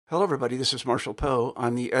Hello, everybody. This is Marshall Poe.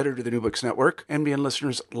 I'm the editor of the New Books Network. NBN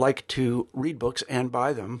listeners like to read books and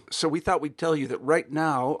buy them. So we thought we'd tell you that right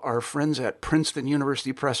now, our friends at Princeton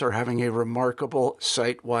University Press are having a remarkable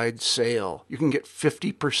site-wide sale. You can get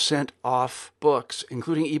 50% off books,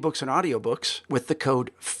 including ebooks and audiobooks, with the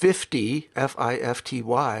code 50,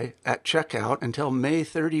 F-I-F-T-Y, at checkout until May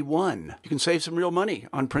 31. You can save some real money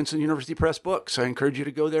on Princeton University Press books. I encourage you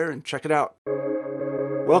to go there and check it out.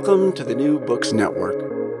 Welcome to the New Books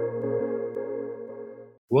Network.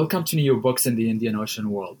 Welcome to New Books in the Indian Ocean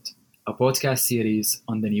World, a podcast series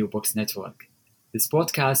on the New Books Network. This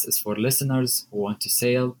podcast is for listeners who want to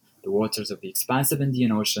sail the waters of the expansive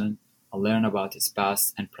Indian Ocean and learn about its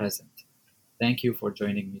past and present. Thank you for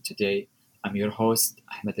joining me today. I'm your host,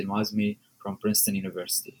 Ahmed Al-Mazmi from Princeton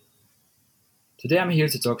University. Today I'm here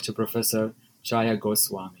to talk to Professor Chaya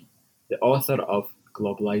Goswami, the author of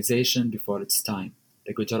Globalization Before Its Time,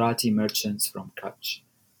 The Gujarati Merchants from Kutch,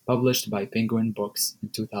 published by Penguin Books in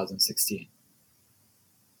 2016.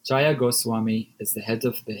 Chaya Goswami is the head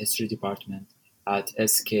of the history department at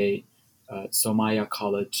SK Somaiya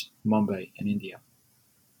College, Mumbai in India.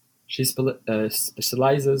 She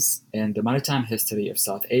specializes in the maritime history of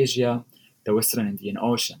South Asia, the Western Indian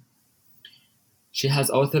Ocean. She has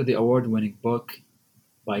authored the award-winning book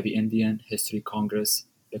by the Indian History Congress,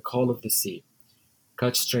 The Call of the Sea,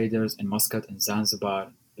 Kutch Traders in Muscat and Zanzibar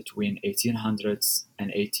between 1800s and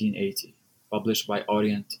 1880, published by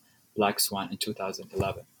Orient Black Swan in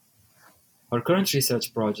 2011. Her current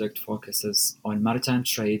research project focuses on maritime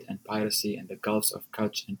trade and piracy in the Gulfs of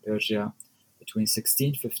Kutch and Persia between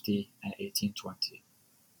 1650 and 1820.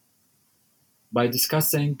 By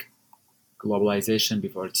discussing globalization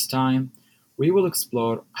before its time, we will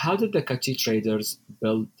explore how did the Kutchi traders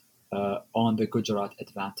build on the Gujarat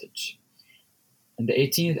advantage. In the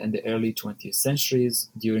 18th and the early 20th centuries,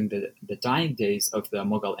 during the dying days of the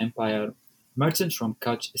Mughal Empire, merchants from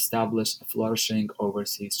Kutch established a flourishing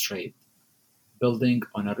overseas trade, building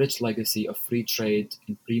on a rich legacy of free trade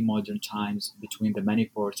in pre-modern times between the many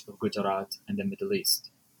ports of Gujarat and the Middle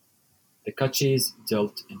East. The Kutchis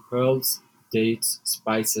dealt in pearls, dates,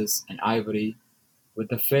 spices, and ivory with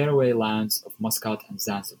the faraway lands of Muscat and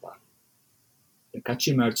Zanzibar. The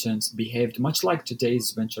Kutchi merchants behaved much like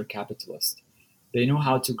today's venture capitalists. They knew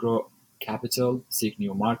how to grow capital, seek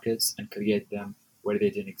new markets, and create them where they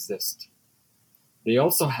didn't exist. They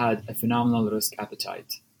also had a phenomenal risk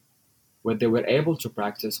appetite. What they were able to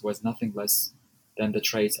practice was nothing less than the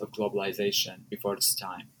traits of globalization before its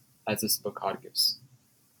time, as this book argues.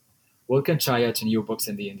 Welcome, Chaya, to New Books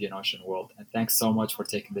in the Indian Ocean World, and thanks so much for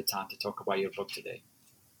taking the time to talk about your book today.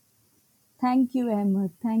 Thank you,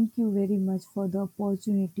 Ahmed. Thank you very much for the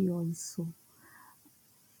opportunity also.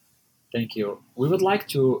 Thank you. We would like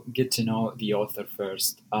to get to know the author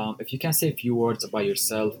first. If you can say a few words about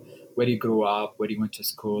yourself, where you grew up, where you went to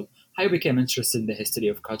school, how you became interested in the history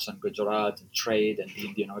of Kutch and Gujarat, and trade, and the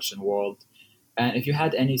Indian Ocean world, and if you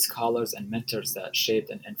had any scholars and mentors that shaped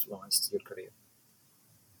and influenced your career.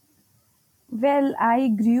 Well, I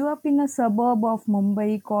grew up in a suburb of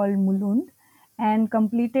Mumbai called Mulund and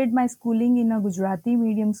completed my schooling in a Gujarati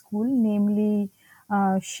medium school, namely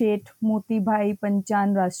Sheth Motibhai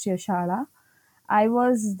Panchan Rashtriya Shala. I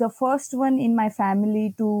was the first one in my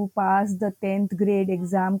family to pass the 10th grade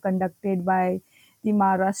exam conducted by the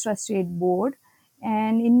Maharashtra State Board.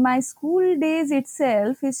 And in my school days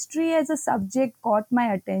itself, history as a subject caught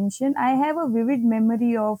my attention. I have a vivid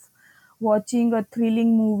memory of watching a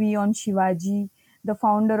thrilling movie on Shivaji, the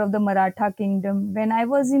founder of the Maratha kingdom, when I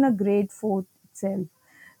was in a grade 4th itself.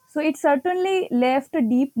 So it certainly left a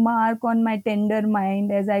deep mark on my tender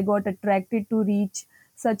mind as I got attracted to reach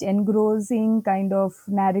such engrossing kind of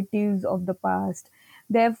narratives of the past.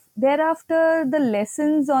 Thereafter, the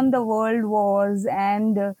lessons on the world wars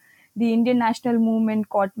and the Indian national movement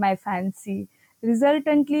caught my fancy.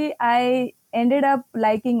 Resultantly, I ended up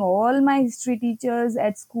liking all my history teachers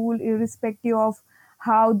at school, irrespective of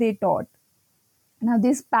how they taught. Now,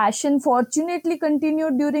 this passion fortunately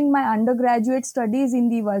continued during my undergraduate studies in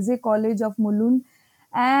the Vaze College of Mulund,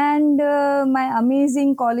 and my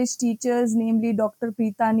amazing college teachers, namely Dr.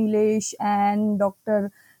 Preeta Nilesh and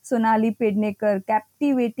Dr. Sonali Pednekar,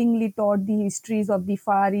 captivatingly taught the histories of the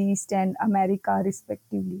Far East and America,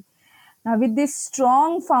 respectively. Now, with this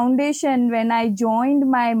strong foundation, when I joined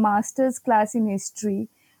my master's class in history,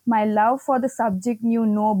 my love for the subject knew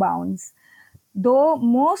no bounds. Though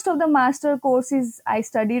most of the master courses I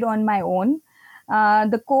studied on my own,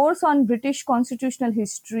 the course on British constitutional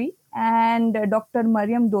history and Dr.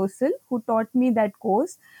 Mariam Dosil, who taught me that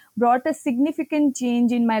course, brought a significant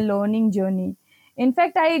change in my learning journey. In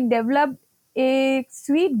fact, I developed a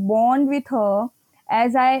sweet bond with her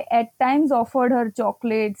as I at times offered her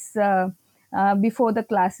chocolates before the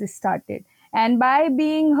classes started. And by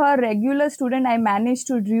being her regular student, I managed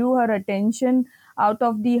to draw her attention out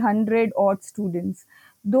of the 100 odd students.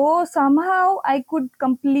 Though somehow I could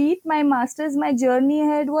complete my master's, my journey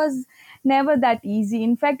ahead was never that easy.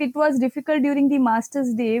 In fact, it was difficult during the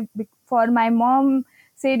master's day for my mom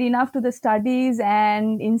said enough to the studies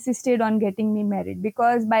and insisted on getting me married,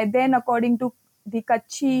 because by then, according to the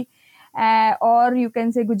Kutchi or you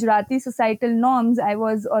can say Gujarati societal norms, I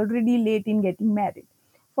was already late in getting married.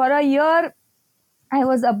 For a year, I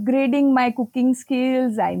was upgrading my cooking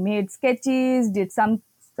skills. I made sketches, did some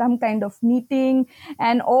kind of knitting,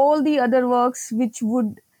 and all the other works which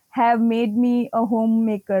would have made me a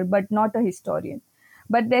homemaker, but not a historian.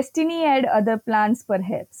 But destiny had other plans,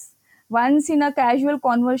 perhaps. Once, in a casual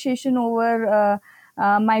conversation over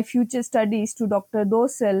my future studies to Dr.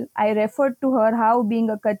 Dosal, I referred to her how, being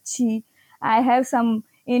a Kutchi, I have some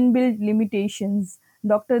inbuilt limitations.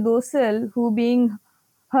 Dr. Dosal, who being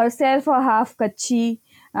herself a half Kutchi,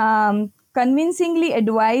 convincingly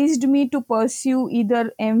advised me to pursue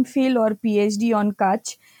either MPhil or PhD on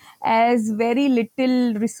Kutch, as very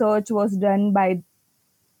little research was done by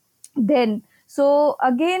then. So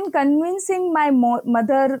again, convincing my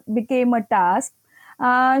mother became a task.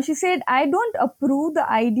 She said, I don't approve the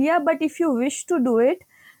idea, but if you wish to do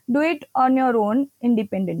it on your own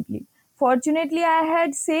independently. Fortunately, I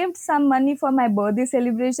had saved some money for my birthday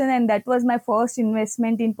celebration, and that was my first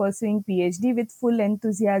investment in pursuing PhD with full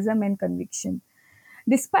enthusiasm and conviction.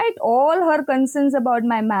 Despite all her concerns about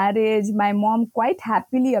my marriage, my mom quite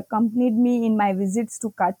happily accompanied me in my visits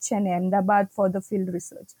to Kutch and Ahmedabad for the field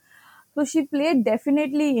research. So she played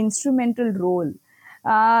definitely instrumental role.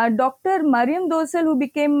 Dr. Mariam Dosal, who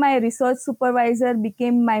became my research supervisor,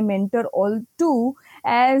 became my mentor all too,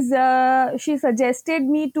 as she suggested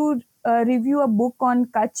me to review a book on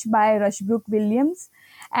Kutch by Rushbrook Williams,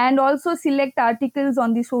 and also select articles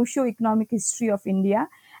on the socio-economic history of India,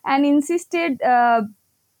 and insisted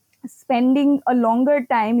spending a longer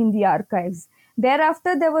time in the archives.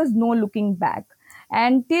 Thereafter, there was no looking back.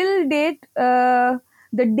 And till date, the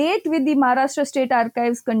date with the Maharashtra State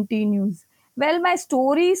Archives continues. Well, my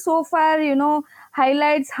story so far,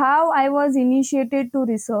 highlights how I was initiated to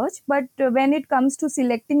research. But when it comes to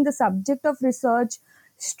selecting the subject of research,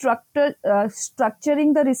 structuring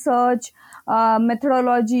the research,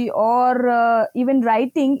 methodology, or even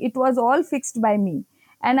writing, it was all fixed by me.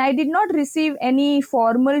 And I did not receive any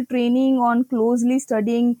formal training on closely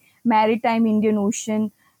studying maritime Indian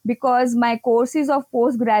Ocean, because my courses of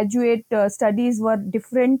postgraduate studies were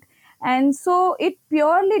different, and so it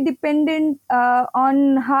purely depended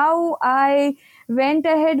on how I went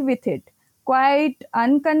ahead with it. Quite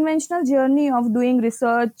unconventional journey of doing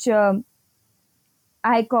research.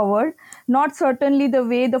 I covered, not certainly the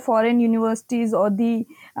way the foreign universities or the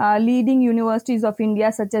leading universities of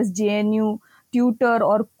India, such as JNU, tutor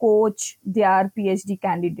or coach their PhD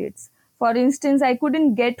candidates. For instance, I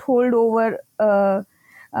couldn't get hold over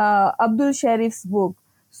Abdul Sharif's book.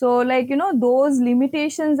 So, those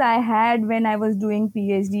limitations I had when I was doing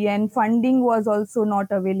PhD, and funding was also not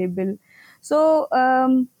available. So,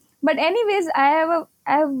 but anyways, I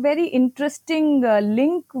have very interesting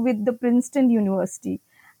link with the Princeton University.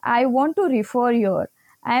 I want to refer here.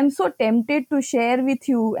 I am so tempted to share with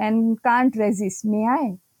you and can't resist. May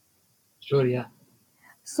I? Sure, yeah.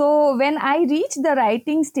 So when I reached the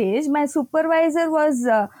writing stage, my supervisor was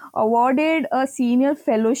awarded a senior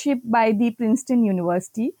fellowship by the Princeton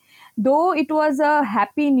University. Though it was a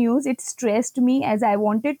happy news, it stressed me as I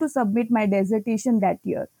wanted to submit my dissertation that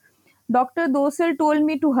year. Dr. Dosal told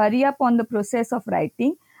me to hurry up on the process of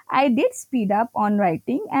writing. I did speed up on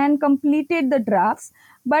writing and completed the drafts,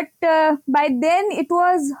 but by then it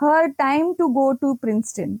was her time to go to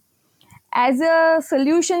Princeton. As a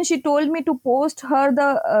solution, she told me to post her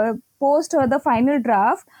the final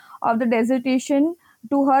draft of the dissertation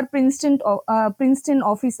to her Princeton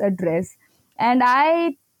office address. And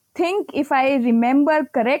I think, if I remember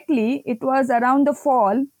correctly, it was around the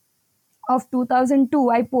fall of 2002,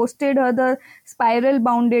 I posted her the spiral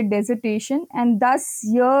bounded dissertation, and thus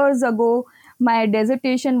years ago, my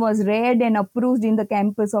dissertation was read and approved in the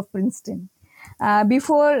campus of Princeton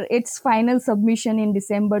before its final submission in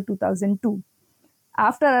December 2002.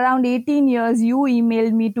 After around 18 years, you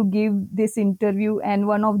emailed me to give this interview, and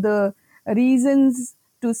one of the reasons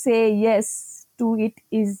to say yes to it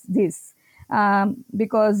is this,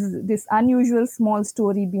 because this unusual small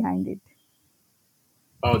story behind it.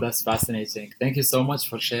 Oh, that's fascinating. Thank you so much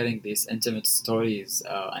for sharing these intimate stories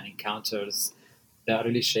and encounters that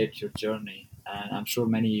really shaped your journey. And I'm sure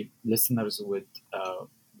many listeners would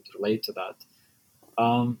relate to that.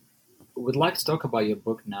 Um, would like to talk about your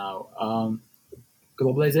book now.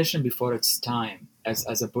 Globalization before its time,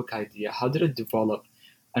 as a book idea, how did it develop?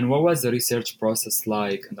 And what was the research process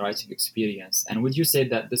like and writing experience? And would you say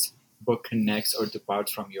that this book connects or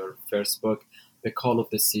departs from your first book, The Call of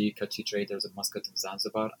the Sea, Kutchi Traders of Muscat and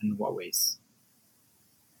Zanzibar? In what ways?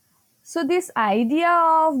 So this idea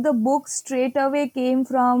of the book straight away came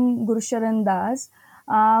from Gurcharan Das,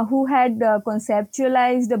 who had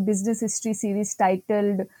conceptualized a business history series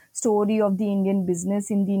titled Story of the Indian Business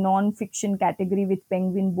in the non-fiction category with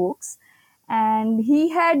Penguin Books. And he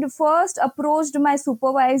had first approached my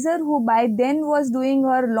supervisor, who by then was doing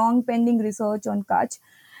her long pending research on Kutch.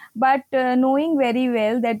 But knowing very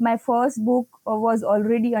well that my first book was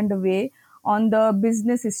already underway on the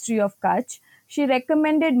business history of Kutch, she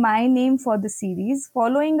recommended my name for the series.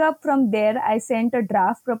 Following up from there, I sent a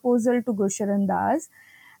draft proposal to Gurcharan Das.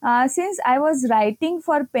 Since I was writing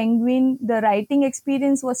for Penguin, the writing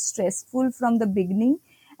experience was stressful from the beginning,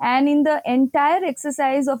 and in the entire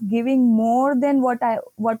exercise of giving more than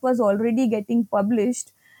what was already getting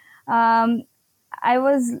published, um, I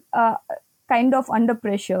was kind of under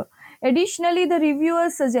pressure. Additionally, the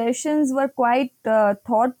reviewers' suggestions were quite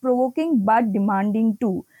thought provoking but demanding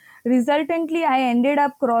too. Resultantly, I ended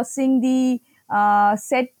up crossing the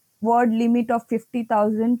set word limit of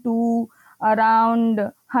 50,000 to around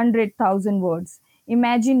 100,000 words.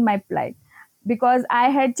 Imagine my plight, because I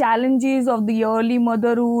had challenges of the early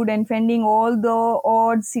motherhood and finding all the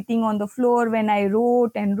odds sitting on the floor when I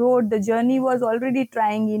wrote and wrote. The journey was already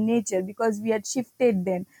trying in nature because we had shifted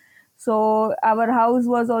then. So our house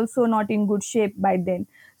was also not in good shape by then.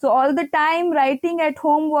 So all the time writing at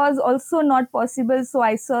home was also not possible. So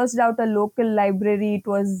I searched out a local library. It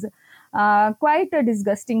was quite a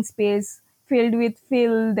disgusting space filled with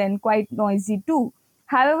filth and quite noisy too.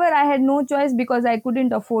 However, I had no choice because I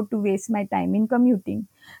couldn't afford to waste my time in commuting.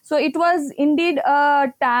 So it was indeed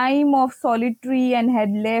a time of solitary and had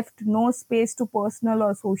left no space to personal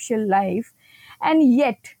or social life. And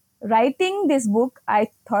yet, writing this book, I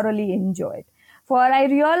thoroughly enjoyed. For I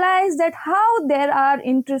realized that how there are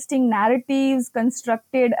interesting narratives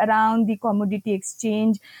constructed around the commodity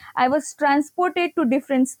exchange. I was transported to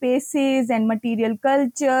different spaces and material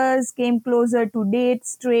cultures, came closer to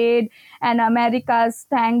dates, trade, and America's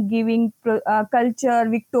Thanksgiving culture,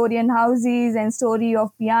 Victorian houses, and story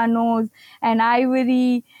of pianos and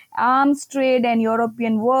ivory, arms trade, and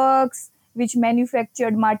European works which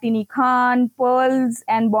manufactured Martini Khan, pearls,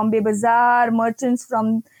 and Bombay Bazaar, merchants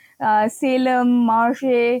from Salem,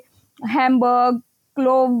 Marche, Hamburg,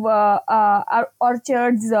 clove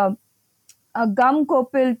orchards, gum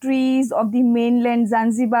copal trees of the mainland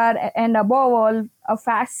Zanzibar, and above all, a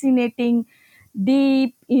fascinating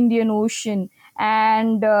deep Indian Ocean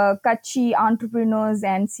and Kutchi entrepreneurs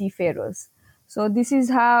and seafarers. So this is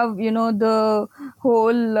how the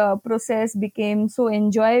whole process became so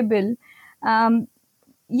enjoyable. Um,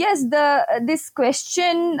 yes, the this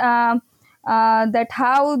question that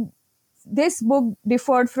how this book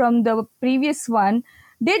differed from the previous one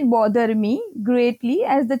did bother me greatly,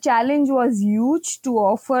 as the challenge was huge to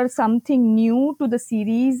offer something new to the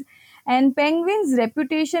series, and Penguin's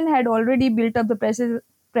reputation had already built up the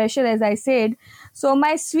pressure, as I said. So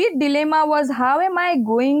my sweet dilemma was, how am I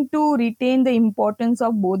going to retain the importance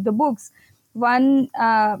of both the books? One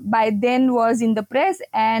by then was in the press,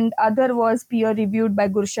 and other was peer reviewed by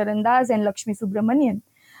Gurcharan Das and Lakshmi Subramanian.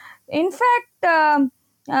 In fact,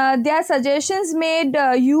 their suggestions made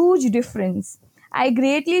a huge difference. I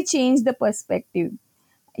greatly changed the perspective.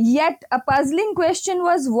 Yet, a puzzling question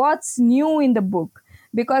was, what's new in the book?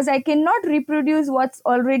 Because I cannot reproduce what's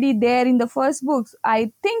already there in the first books.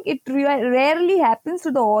 I think it rarely happens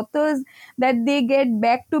to the authors that they get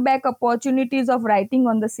back to back opportunities of writing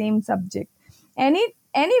on the same subject.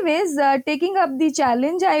 Anyways, taking up the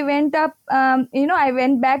challenge, I went up, I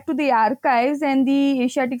went back to the archives and the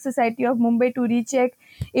Asiatic Society of Mumbai to recheck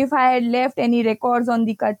if I had left any records on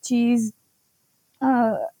the Kutchis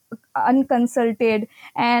uh, unconsulted,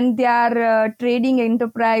 and their trading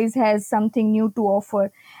enterprise has something new to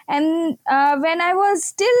offer. And when I was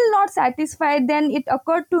still not satisfied, then it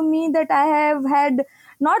occurred to me that I have had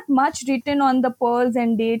not much written on the pearls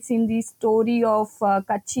and dates in the story of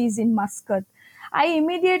Kutchis in Muscat. I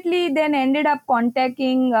immediately then ended up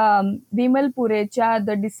contacting Vimal Purecha,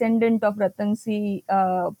 the descendant of Ratansi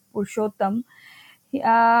Purushottam,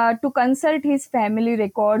 to consult his family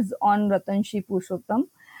records on Ratanshi Purushottam.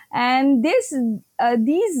 And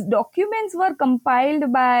these documents were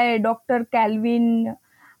compiled by Dr. Calvin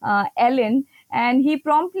Allen, and he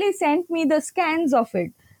promptly sent me the scans of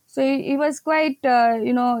it. So he was quite,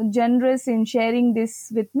 generous in sharing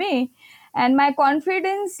this with me. and my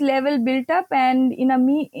confidence level built up. And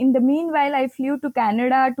in the meanwhile, I flew to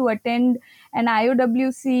Canada to attend an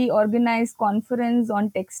IOWC organized conference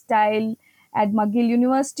on textile at McGill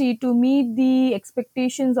University. To meet the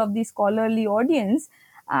expectations of the scholarly audience,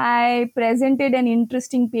 I presented an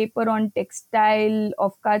interesting paper on textile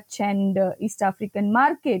of Kutch and East African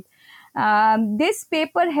market. This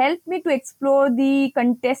paper helped me to explore the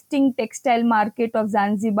contesting textile market of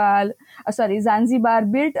Zanzibar,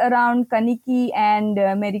 built around Kaniki and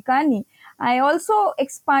Merikani. I also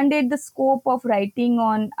expanded the scope of writing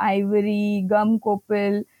on ivory, gum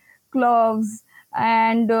copal, cloves,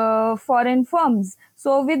 and foreign firms.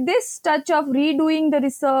 So, with this touch of redoing the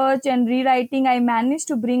research and rewriting, I managed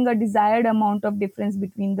to bring a desired amount of difference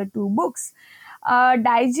between the two books.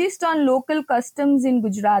 Digest on local customs in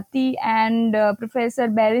Gujarati and Professor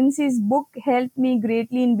Berency's book helped me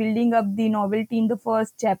greatly in building up the novelty in the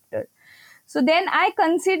first chapter. So then I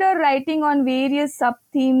consider writing on various sub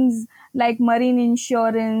themes like marine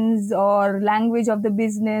insurance or language of the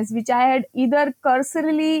business, which I had either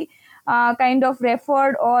cursorily kind of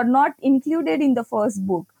referred or not included in the first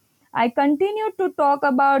book. I continue to talk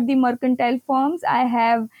about the mercantile firms I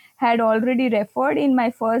have had already referred in my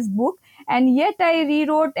first book, and yet I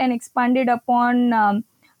rewrote and expanded upon,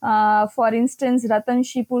 for instance,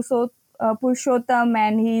 Purushottam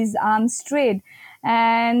and his arms trade.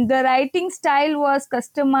 And the writing style was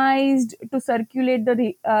customized to circulate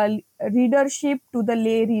the readership to the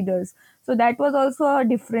lay readers. So that was also a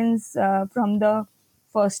difference from the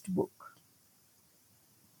first book.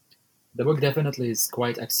 The book definitely is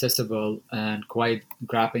quite accessible and quite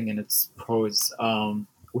grappling in its prose,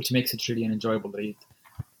 which makes it really an enjoyable read.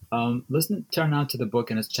 Let's turn now to the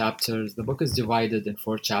book and its chapters. The book is divided in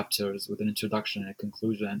 4 chapters with an introduction and a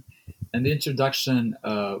conclusion. In the introduction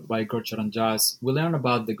by Gurcharan Jas, we learn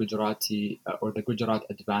about the Gujarati or the Gujarat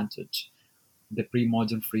advantage, the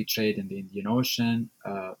pre-modern free trade in the Indian Ocean,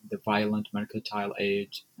 the violent mercantile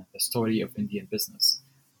age, and the story of Indian business.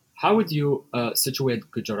 How would you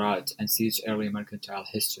situate Gujarat and see its early mercantile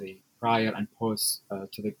history prior and post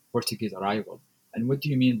to the Portuguese arrival? And what do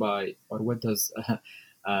you mean by, or what does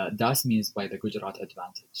Das means by the Gujarat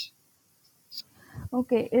advantage?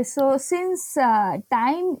 Okay, so since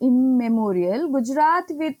time immemorial,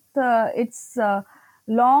 Gujarat with its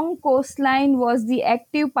long coastline was the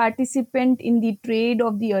active participant in the trade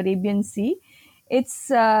of the Arabian Sea. Its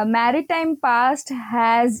maritime past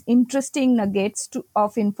has interesting nuggets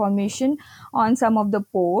of information on some of the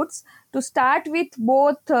ports. To start with,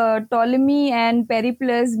 both Ptolemy and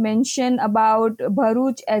Periplus mention about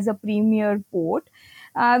Bharuch as a premier port,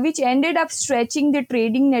 which ended up stretching the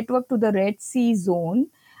trading network to the Red Sea zone,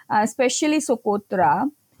 especially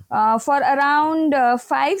Socotra. For around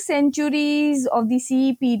 5 centuries of the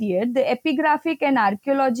CE period, the epigraphic and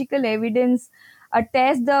archaeological evidence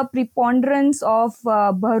attest the preponderance of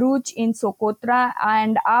Bharuch in Socotra,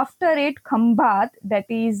 and after it, Khambat, that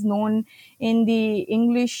is known in the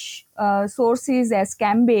English sources as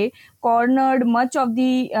Cambay, cornered much of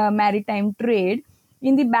the maritime trade.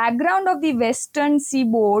 In the background of the western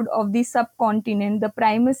seaboard of the subcontinent, the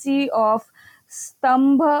primacy of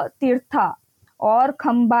Stambha Tirtha or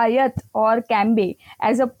Khambayat or Cambay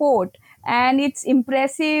as a port and its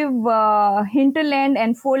impressive hinterland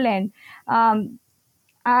and foreland are,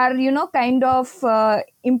 kind of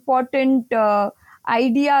important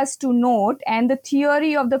ideas to note. And the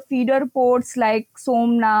theory of the feeder ports like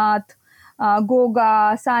Somnath,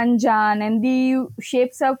 Goga, Sanjan, and the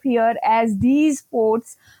shapes up here as these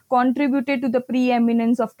ports contributed to the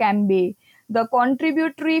preeminence of Cambay. The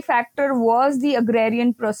contributory factor was the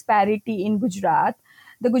agrarian prosperity in Gujarat.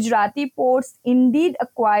 The Gujarati ports indeed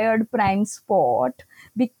acquired prime spot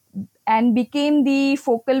and became the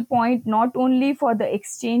focal point not only for the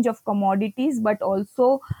exchange of commodities but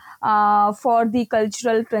also for the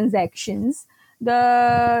cultural transactions.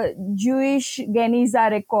 The Jewish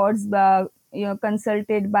Geniza records,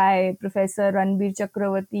 consulted by Professor Ranbir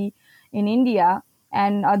Chakravarti in India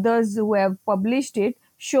and others who have published it,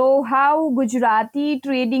 show how Gujarati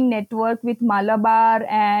trading network with Malabar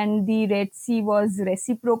and the Red Sea was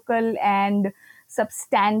reciprocal and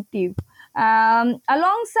substantive.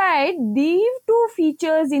 Alongside these two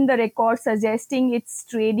features in the record suggesting its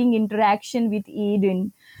trading interaction with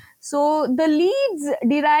Aden. So the leads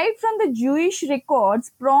derived from the Jewish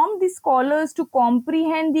records prompt the scholars to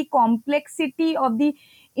comprehend the complexity of the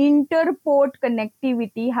interport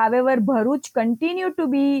connectivity. However, Bharuch continued to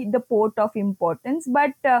be the port of importance,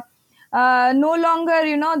 but no longer,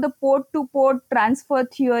 the port-to-port transfer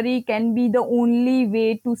theory can be the only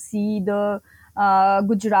way to see the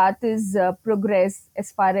Gujarat's progress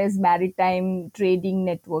as far as maritime trading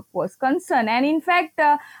network was concerned. And in fact,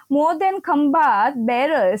 more than Khambat,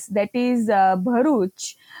 Beras, that is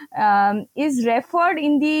Bharuch, is referred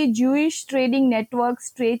in the Jewish trading network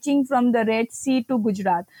stretching from the Red Sea to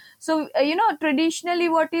Gujarat. So, traditionally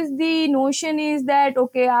what is the notion is that,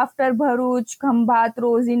 okay, after Bharuch, Khambat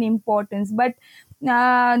rose in importance. But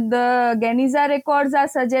the Geniza records are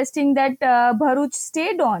suggesting that Bharuch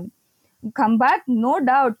stayed on. Khambat, no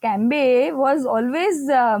doubt, Cambay was always,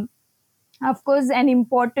 of course, an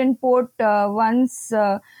important port once,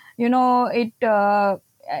 it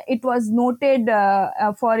was noted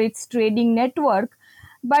for its trading network.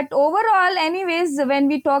 But overall, anyways, when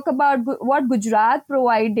we talk about what Gujarat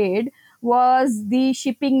provided was the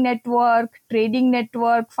shipping network, trading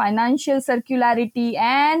network, financial circularity,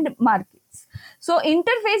 and markets. So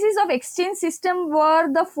interfaces of exchange system were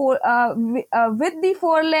with the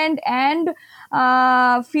foreland and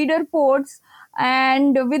feeder ports,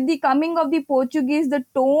 and with the coming of the Portuguese, the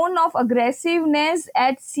tone of aggressiveness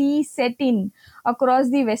at sea set in across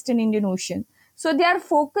the Western Indian Ocean. So their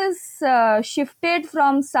focus shifted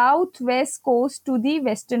from southwest coast to the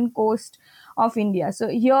western coast of India. So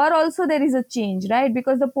here also there is a change, right?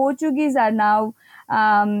 Because the Portuguese are now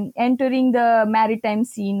entering the maritime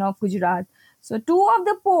scene of Gujarat. So two of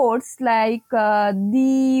the ports like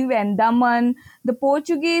Div and Daman, the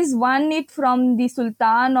Portuguese won it from the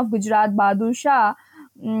Sultan of Gujarat, Bahadur Shah,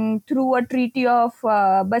 through a treaty of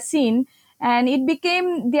Bassein, and it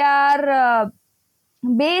became their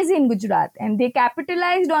base in Gujarat, and they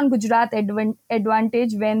capitalized on Gujarat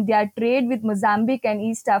advantage when their trade with Mozambique and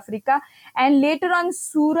East Africa, and later on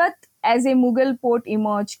Surat as a Mughal port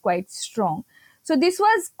emerged quite strong. So this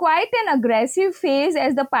was quite an aggressive phase,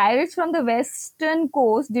 as the pirates from the western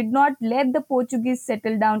coast did not let the Portuguese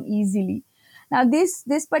settle down easily. Now this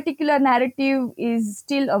particular narrative is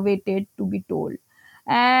still awaited to be told.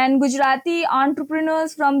 And Gujarati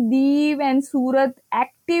entrepreneurs from Div and Surat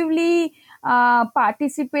actively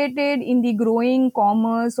participated in the growing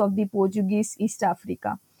commerce of the Portuguese East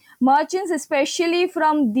Africa. Merchants, especially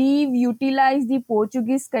from Div, utilized the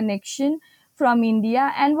Portuguese connection from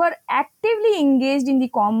India and were actively engaged in the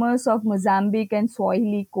commerce of Mozambique and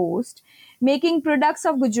Swahili coast, making products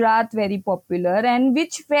of Gujarat very popular, and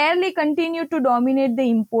which fairly continued to dominate the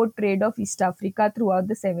import trade of East Africa throughout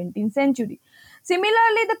the 17th century.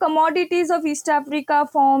 Similarly, the commodities of East Africa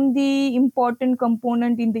form the important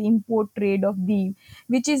component in the import trade of Div,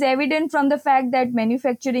 which is evident from the fact that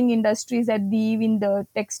manufacturing industries at Div in the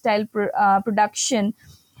textile production,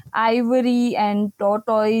 ivory and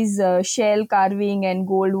tortoise shell carving and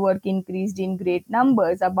gold work increased in great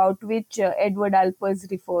numbers, about which Edward Alpers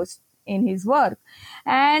refers in his work.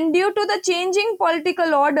 And due to the changing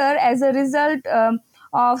political order as a result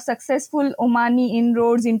of successful Omani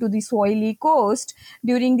inroads into the Swahili coast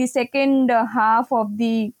during the second half of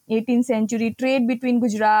the 18th century, trade between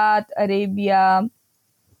Gujarat, Arabia,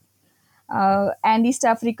 and East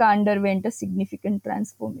Africa underwent a significant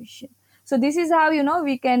transformation. So this is how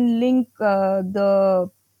we can link the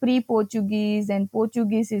pre-Portuguese and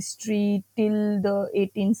Portuguese history till the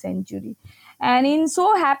 18th century. And in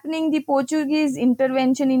so happening, the Portuguese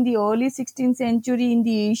intervention in the early 16th century in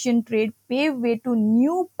the Asian trade paved way to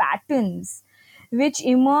new patterns which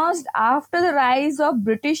emerged after the rise of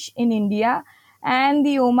British in India and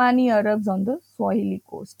the Omani Arabs on the Swahili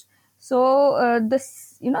coast. So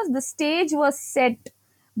the stage was set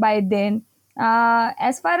by then.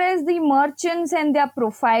 As far as the merchants and their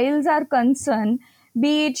profiles are concerned,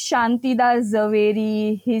 be it Shantidas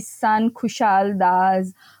Zaveri, his son Khushal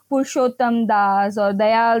Das, Purushottam Das or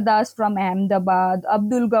Dayal Das from Ahmedabad,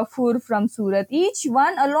 Abdul Ghaffur from Surat, each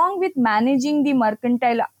one along with managing the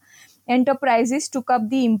mercantile enterprises took up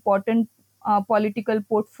the important political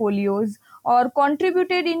portfolios or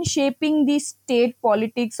contributed in shaping the state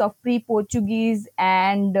politics of pre-Portuguese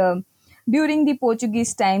and during the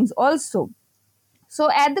Portuguese times also. So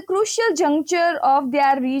at the crucial juncture of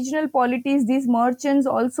their regional polities, these merchants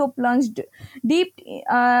also plunged deep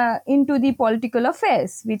into the political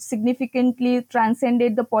affairs, which significantly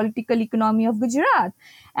transcended the political economy of Gujarat.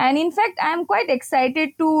 And in fact, I am quite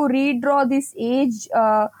excited to redraw this age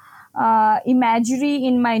imagery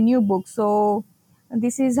in my new book. So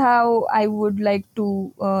this is how I would like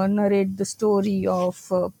to narrate the story of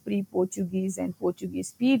pre-Portuguese and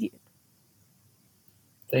Portuguese period.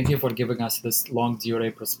 Thank you for giving us this longue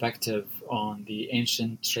durée perspective on the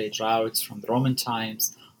ancient trade routes from the Roman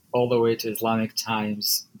times all the way to Islamic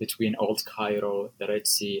times between Old Cairo, the Red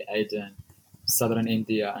Sea, Aden, southern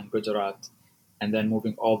India, and Gujarat, and then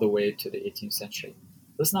moving all the way to the 18th century.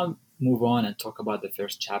 Let's now move on and talk about the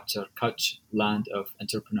first chapter, Kutch, Land of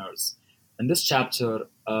Entrepreneurs. In this chapter,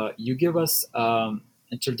 you give us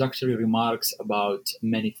introductory remarks about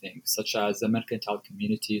many things, such as the mercantile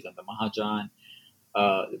communities and the Mahajan,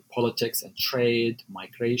 politics and trade,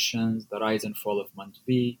 migrations, the rise and fall of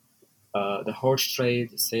Mandvi, the horse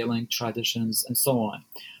trade, sailing traditions, and so on.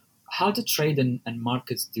 How did trade and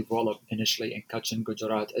markets develop initially in Kutch and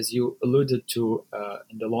Gujarat, as you alluded to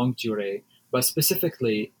in the long durée, but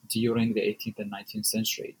specifically during the 18th and 19th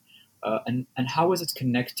century? And how is it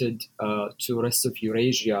connected to the rest of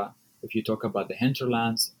Eurasia, if you talk about the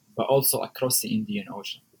hinterlands, but also across the Indian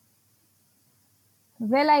Ocean?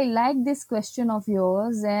 Well, I like this question of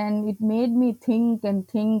yours, and it made me think and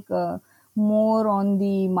think more on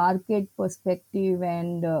the market perspective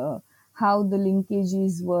and how the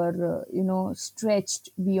linkages were, stretched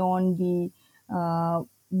beyond the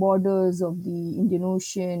borders of the Indian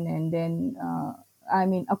Ocean, and then,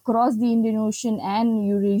 across the Indian Ocean and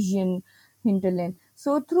Eurasian hinterland.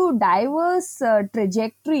 So, through diverse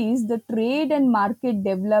trajectories, the trade and market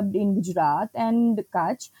developed in Gujarat and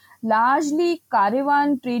Kutch, largely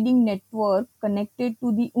caravan trading network connected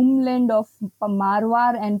to the umland of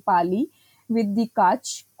Marwar and Pali with the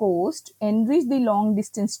Kutch coast, enriched the long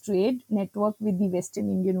distance trade network with the Western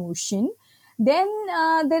Indian Ocean. Then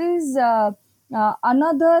there is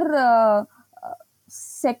another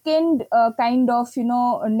second kind of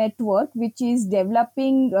network which is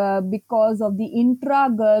developing because of the intra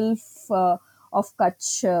Gulf of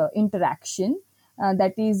Kutch interaction,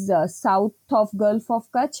 that is south of Gulf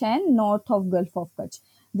of Kutch and north of Gulf of Kutch.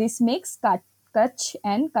 This makes Kutch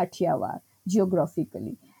and Kathiawar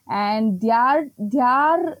geographically, and their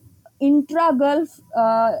intra Gulf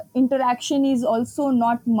interaction is also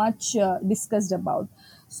not much discussed about.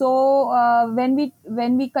 So when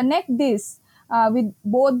we connect this with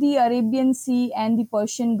both the Arabian Sea and the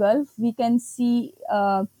Persian Gulf, we can see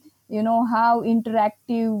how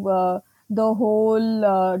interactive the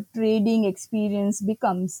whole trading experience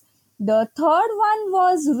becomes. The third one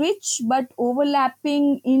was rich but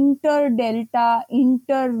overlapping inter-delta,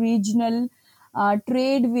 inter-regional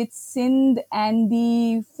trade with Sindh, and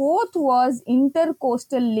the fourth was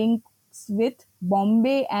intercoastal links with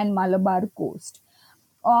Bombay and Malabar coast.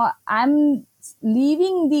 I'm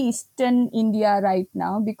leaving the eastern India right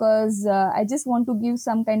now because I just want to give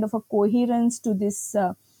some kind of a coherence to this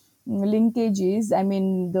linkages. I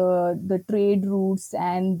mean, the trade routes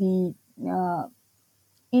and the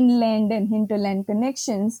inland and hinterland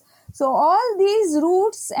connections. So all these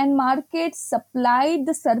routes and markets supplied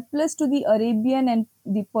the surplus to the Arabian and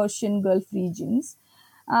the Persian Gulf regions.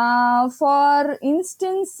 For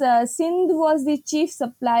instance, Sindh was the chief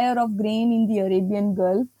supplier of grain in the Arabian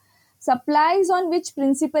Gulf, supplies on which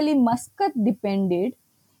principally Muscat depended.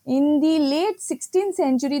 In the late 16th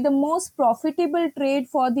century, the most profitable trade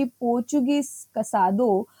for the Portuguese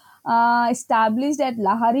Casado, established at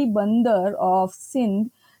Lahari Bandar of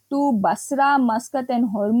Sindh to Basra, Muscat, and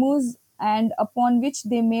Hormuz, and upon which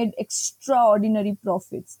they made extraordinary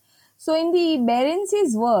profits. So, in the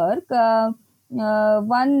Berensis work,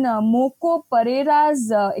 one Moko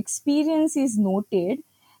Pereira's experience is noted,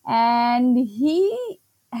 and he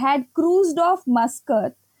had cruised off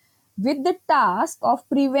Muscat with the task of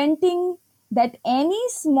preventing that any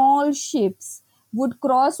small ships would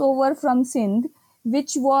cross over from Sindh,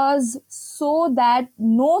 which was so that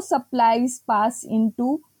no supplies pass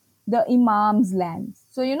into the Imam's land.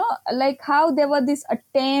 So, like how there were these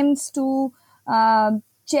attempts to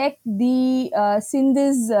check the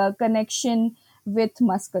Sindh's connection with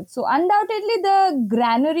Muscat. So, undoubtedly, the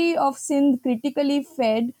granary of Sindh critically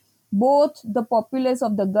fed both the populace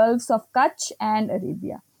of the Gulfs of Kutch and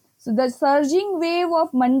Arabia. So the surging wave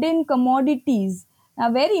of mundane commodities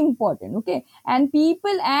are very important, okay? And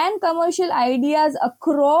people and commercial ideas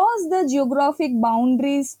across the geographic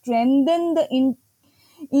boundaries strengthen the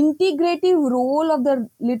integrative role of the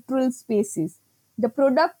littoral spaces. The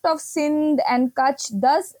product of Sindh and Kutch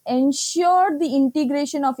thus ensured the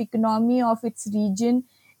integration of economy of its region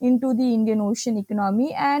into the Indian Ocean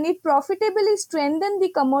economy, and it profitably strengthened the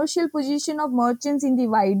commercial position of merchants in the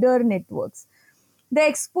wider networks. The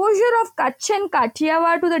exposure of Kutch and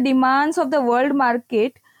Kathiawar to the demands of the world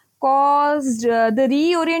market caused the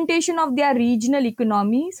reorientation of their regional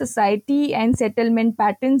economy, society, and settlement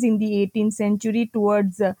patterns in the 18th century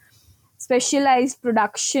towards specialized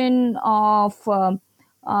production of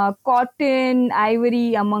cotton,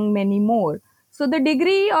 ivory, among many more. So, the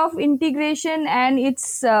degree of integration and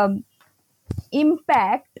its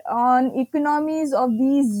impact on economies of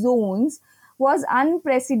these zones was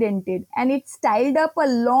unprecedented, and it styled up a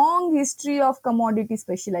long history of commodity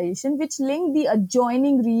specialization, which linked the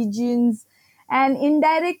adjoining regions and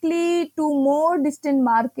indirectly to more distant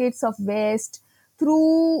markets of West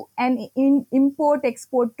through an import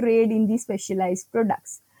export trade in the specialized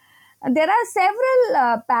products. There are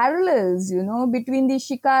several parallels, between the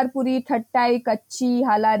Shikarpuri, Thattai, Kachi,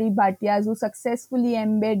 Halari Bhatiyas who successfully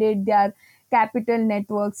embedded their capital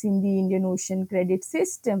networks in the Indian Ocean credit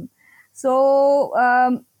system. So,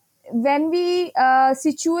 when we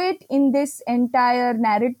situate in this entire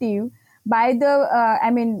narrative,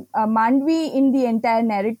 Mandvi in the entire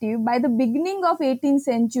narrative, by the beginning of 18th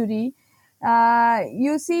century,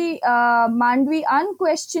 you see Mandvi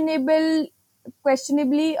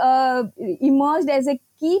questionably emerged as a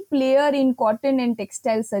key player in cotton and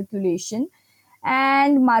textile circulation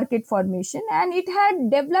and market formation, and it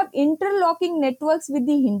had developed interlocking networks with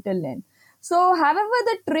the hinterland. So, however,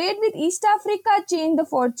 the trade with East Africa changed the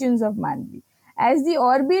fortunes of Mandvi as the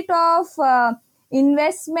orbit of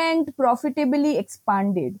investment profitably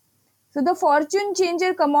expanded. So the fortune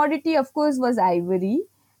changer commodity, of course, was ivory,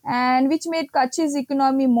 and which made Kutch's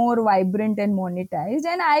economy more vibrant and monetized.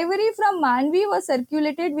 And ivory from Manvi was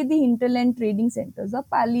circulated with the hinterland trading centers of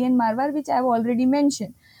Pali and Marwar, which I've already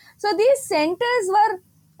mentioned. So these centers were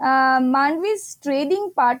Manvi's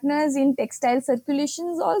trading partners in textile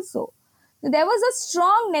circulations also. So there was a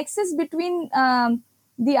strong nexus between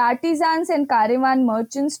the artisans and caravan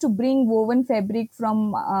merchants to bring woven fabric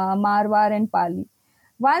from Marwar and Pali.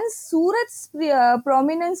 Once Surat's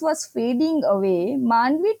prominence was fading away,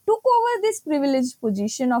 Mandvi took over this privileged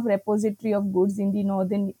position of repository of goods in the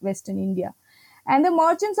northern western India. And the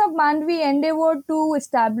merchants of Mandvi endeavored to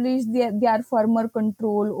establish their firmer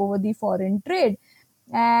control over the foreign trade.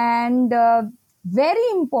 And very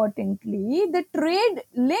importantly, the trade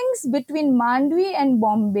links between Mandvi and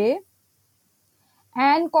Bombay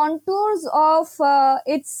and contours of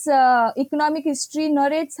its economic history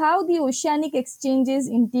narrates how the oceanic exchanges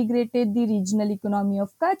integrated the regional economy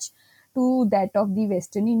of Kutch to that of the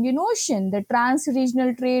Western Indian Ocean. The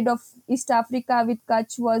trans-regional trade of East Africa with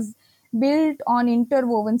Kutch was built on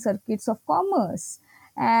interwoven circuits of commerce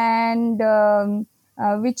and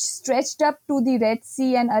which stretched up to the Red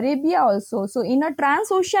Sea and Arabia also. So in a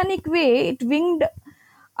transoceanic way, it winged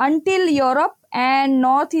until Europe and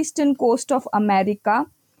northeastern coast of America.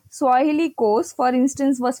 Swahili coast, for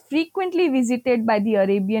instance, was frequently visited by the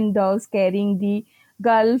Arabian doves carrying the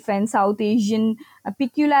Gulf and South Asian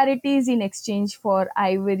peculiarities in exchange for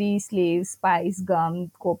ivory, slaves, spice, gum,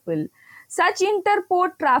 copal. Such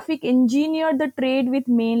interport traffic engineered the trade with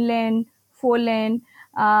mainland, foreland,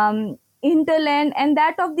 hinterland, and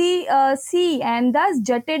that of the sea, and thus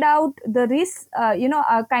jutted out the risk,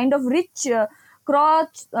 a kind of rich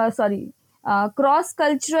cross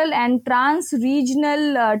cultural and trans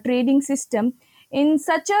regional trading system. In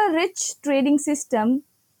such a rich trading system,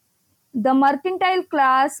 the mercantile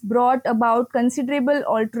class brought about considerable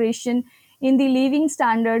alteration in the living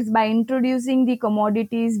standards by introducing the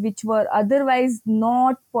commodities which were otherwise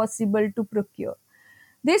not possible to procure.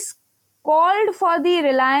 This called for the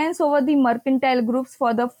reliance over the mercantile groups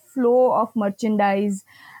for the flow of merchandise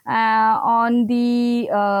on the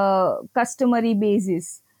customary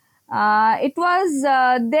basis. It was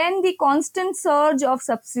then the constant surge of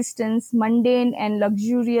subsistence, mundane and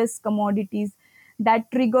luxurious commodities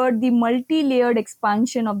that triggered the multi-layered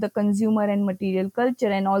expansion of the consumer and material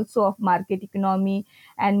culture and also of market economy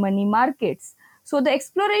and money markets. So the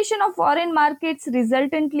exploration of foreign markets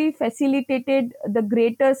resultantly facilitated the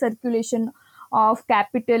greater circulation of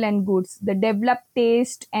capital and goods. The developed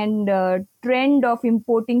taste and trend of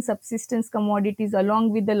importing subsistence commodities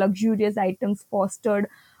along with the luxurious items fostered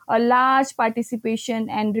a large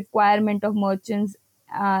participation and requirement of merchants,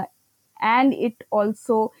 and it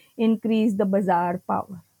also increased the bazaar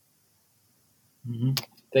power. Mhm.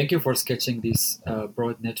 Thank you for sketching these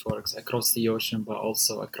broad networks across the ocean, but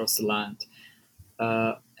also across the land.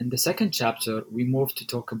 In the second chapter, we move to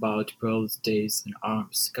talk about pearls, days, and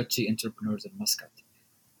arms, Kutchi entrepreneurs in Muscat.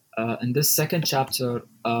 In this second chapter,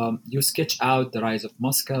 you sketch out the rise of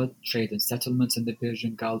Muscat, trade and settlements in the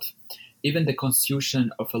Persian Gulf, even the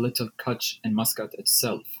constitution of a little Kutch in Muscat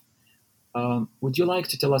itself. Would you like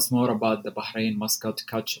to tell us more about the Bahrain, Muscat,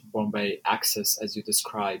 Kutch, Bombay axis as you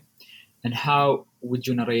describe? And how would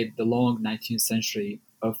you narrate the long 19th century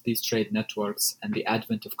of these trade networks and the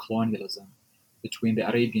advent of colonialism between the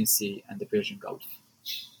Arabian Sea and the Persian Gulf?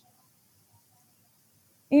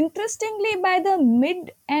 Interestingly, by the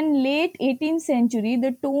mid and late 18th century,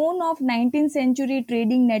 the tone of 19th century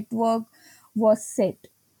trading network was set.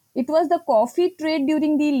 It was the coffee trade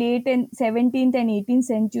during the late 17th and 18th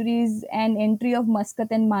centuries, and entry of Muscat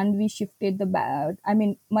and Mandvi shifted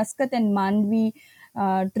Muscat and Mandvi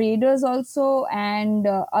traders also and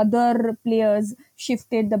other players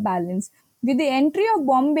shifted the balance. With the entry of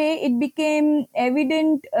Bombay, it became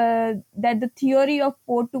evident that the theory of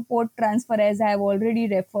port to port transfer, as I have already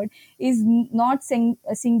referred, is not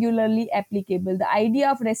singularly applicable. The idea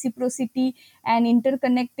of reciprocity and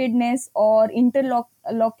interconnectedness or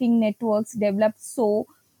interlocking networks developed. So,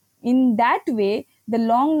 in that way, the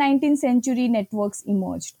long 19th century networks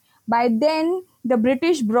emerged. By then, the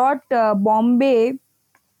British brought Bombay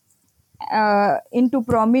into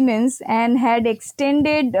prominence and had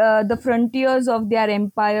extended the frontiers of their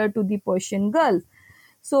empire to the Persian Gulf.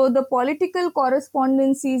 So the political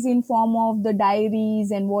correspondences in form of the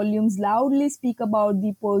diaries and volumes loudly speak about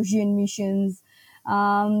the Persian missions,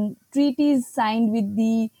 treaties signed with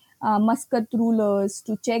the Muscat rulers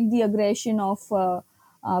to check the uh,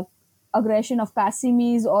 aggression of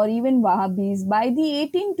Qasimis or even Wahhabis. By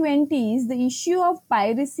the 1820s, the issue of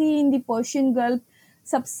piracy in the Persian Gulf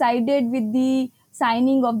subsided with the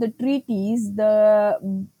signing of the treaties.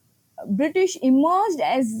 The British emerged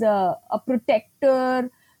as a protector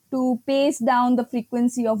to pace down the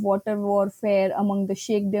frequency of water warfare among the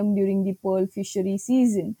Sheikhdom during the pearl fishery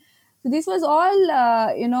season. So this was all,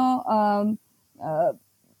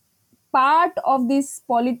 part of this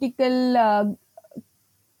political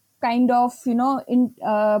kind of in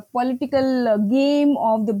political game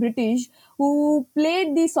of the British, who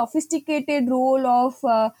played the sophisticated role of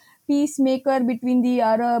peacemaker between the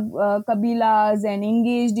Arab kabilas and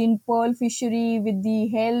engaged in pearl fishery with the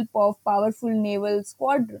help of powerful naval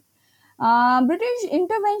squadron. British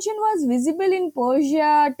intervention was visible in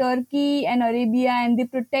Persia, Turkey, and Arabia, and they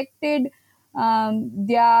protected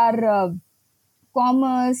their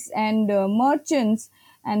commerce and merchants.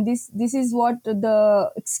 And this is what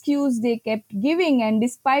the excuse they kept giving. And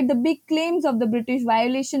despite the big claims of the British,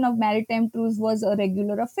 violation of maritime truce was a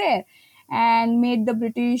regular affair and made the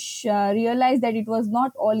British realize that it was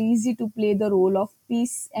not all easy to play the role of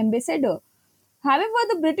peace ambassador. However,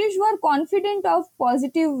 the British were confident of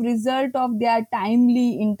positive result of their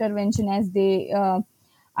timely intervention, as they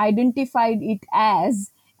identified it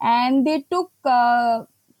as, and they took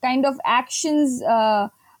kind of actions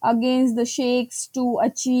against the sheikhs to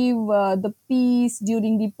achieve the peace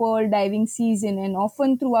during the pearl diving season. And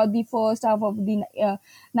often throughout the first half of the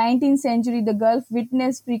 19th century, the Gulf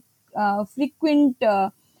witnessed frequent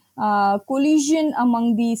collision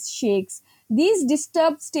among these sheikhs. These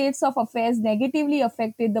disturbed states of affairs negatively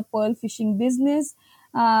affected the pearl fishing business.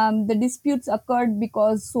 The disputes occurred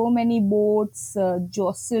because so many boats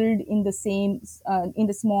jostled in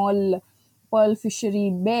the small pearl fishery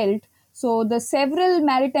belt. So the several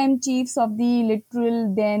maritime chiefs of the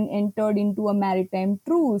littoral then entered into a maritime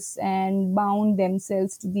truce and bound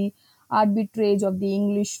themselves to the arbitrage of the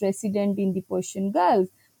English resident in the Persian Gulf.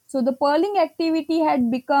 So the pearling activity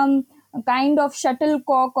had become a kind of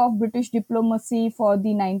shuttlecock of British diplomacy for the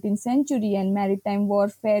 19th century, and maritime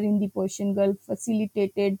warfare in the Persian Gulf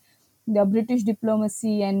facilitated the British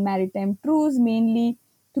diplomacy and maritime truce mainly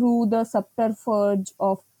through the subterfuge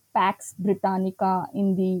of Pax Britannica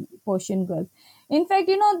in the Persian Gulf. In fact,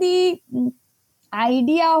 the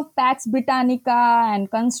idea of Pax Britannica and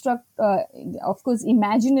of course,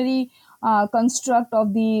 imaginary construct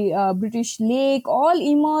of the British lake all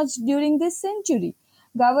emerged during this century.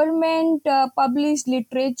 Government published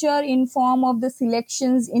literature in form of the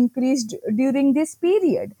selections increased during this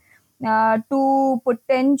period to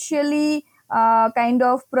potentially kind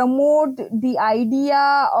of promote the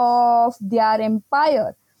idea of their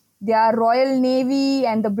empire, their Royal Navy,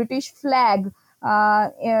 and the British flag,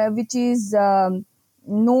 which is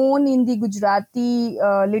known in the Gujarati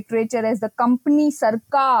literature as the Company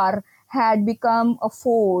Sarkar, had become a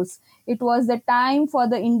force. It was the time for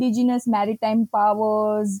the indigenous maritime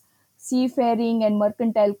powers, seafaring, and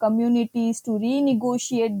mercantile communities to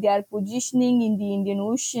renegotiate their positioning in the Indian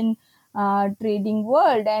Ocean trading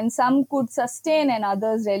world, and some could sustain and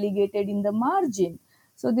others relegated in the margin.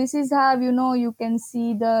 So this is how you can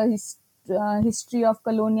see the history of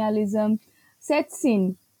colonialism sets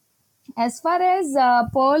in. As far as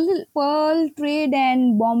pearl trade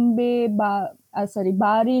and Bahrain,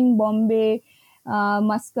 Bombay,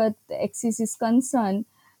 Muscat axis is concerned,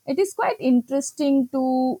 it is quite interesting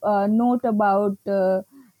to note about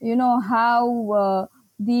how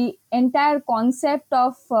the entire concept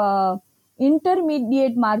of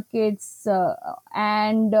intermediate markets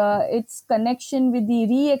and its connection with the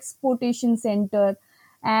re-exportation center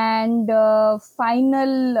and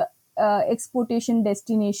final exportation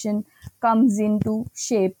destination comes into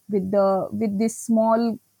shape with this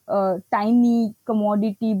small tiny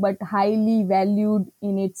commodity but highly valued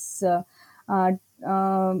in its uh, but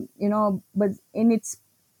in its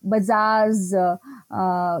bazaars,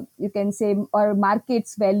 you can say, or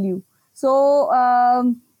markets value. So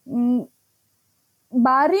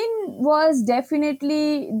Bahrain was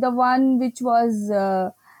definitely the one which was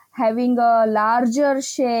having a larger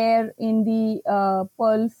share in the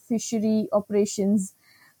pearl fishery operations.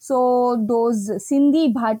 So those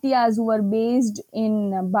Sindhi Bhatiyas who were based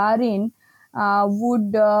in Bahrain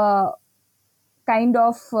would kind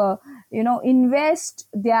of invest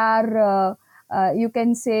their you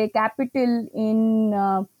can say capital in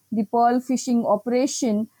the pearl fishing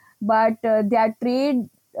operation, but their trade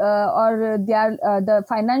or their the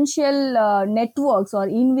financial networks or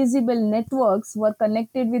invisible networks were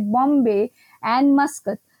connected with Bombay and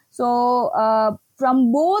Muscat. So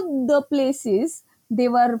from both the places they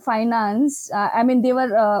were financed, they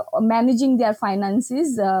were managing their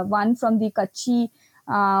finances, one from the Kachi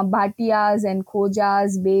Bhatiyas and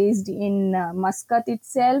Khojas based in Muscat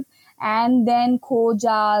itself, and then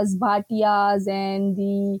Khojas, Bhatiyas, and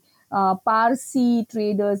the Parsi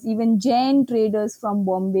traders, even Jain traders from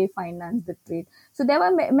Bombay financed the trade. So there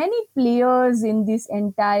were many players in this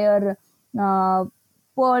entire uh,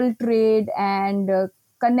 pearl trade, and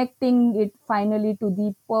connecting it finally to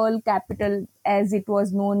the pearl capital as it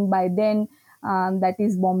was known by then, that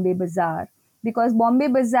is Bombay Bazaar. Because Bombay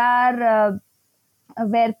Bazaar,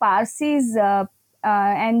 where Parsis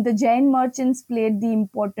and the Jain merchants played the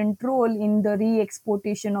important role in the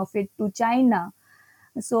re-exportation of it to China.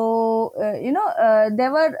 So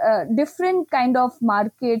there were different kind of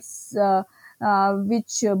markets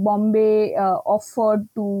which Bombay offered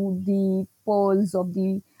to the pearls of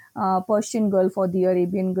the Persian Gulf or the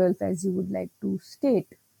Arabian Gulf, as you would like to state.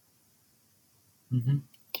 Hmm.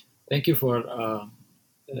 Thank you for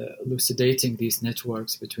elucidating these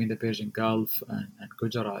networks between the Persian Gulf and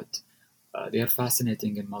Gujarat. They are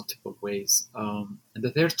fascinating in multiple ways. In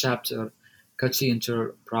the third chapter, Kachi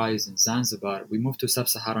Enterprise in Zanzibar, we move to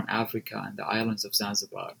sub-Saharan Africa and the islands of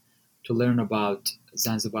Zanzibar to learn about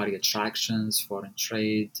Zanzibari attractions, foreign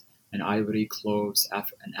trade, and ivory, cloves,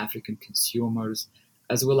 and African consumers,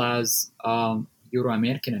 as well as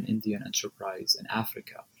Euro-American and Indian enterprise in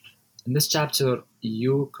Africa. In this chapter,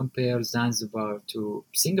 you compare Zanzibar to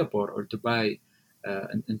Singapore or Dubai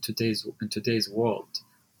in today's world,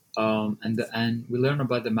 and we learn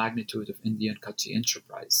about the magnitude of Indian Kachi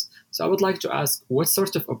enterprise. So I would like to ask, what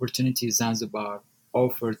sort of opportunities Zanzibar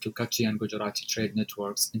offered to Kachi and Gujarati trade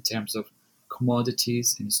networks in terms of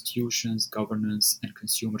commodities, institutions, governance, and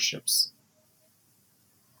consumerships?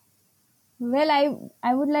 Well,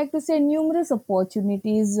 I would like to say numerous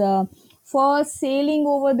opportunities for sailing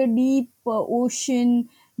over the deep ocean.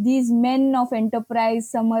 These men of enterprise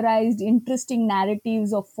summarized interesting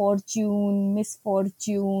narratives of fortune,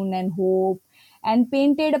 misfortune, and hope, and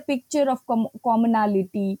painted a picture of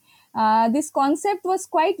commonality. This concept was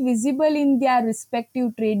quite visible in their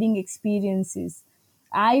respective trading experiences.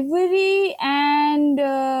 Ivory and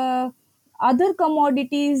other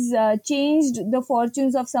commodities changed the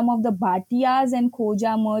fortunes of some of the Bhatiyas and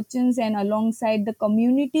Khoja merchants and alongside the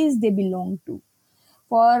communities they belonged to.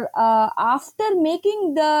 For after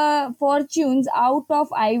making the fortunes out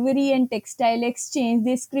of ivory and textile exchange,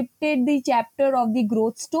 they scripted the chapter of the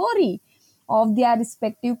growth story of their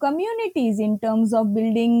respective communities in terms of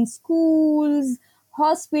building schools,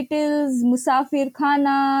 hospitals, musafir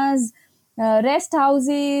khanas, rest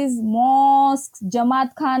houses, mosques,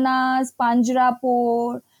 jamaat khanas,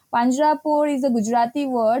 panjrapur. Panjrapur is a Gujarati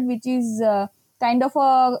word which is kind of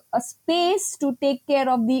a space to take care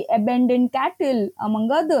of the abandoned cattle, among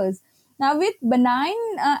others. Now, with benign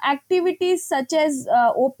activities such as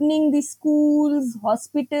opening the schools,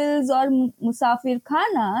 hospitals, or musafir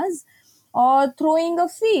khanas, or throwing a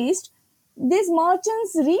feast, these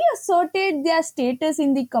merchants reasserted their status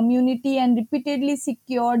in the community and repeatedly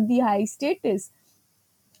secured the high status.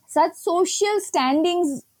 Such social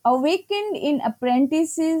standings awakened in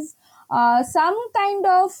apprentices some kind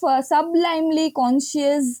of sublimely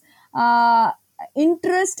conscious uh,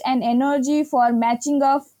 interest and energy for matching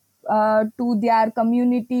up to their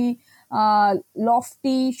community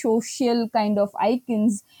lofty social kind of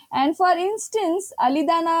icons. And for instance,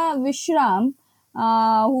 Alidana Vishram,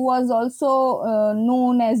 who was also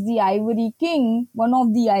known as the Ivory King, one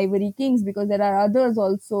of the Ivory Kings, because there are others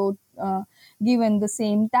also given the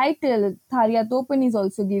same title. Tharia Topan is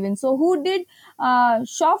also given. So, who did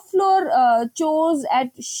shop floor chores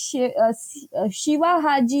at Shiva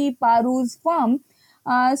Haji Paru's farm,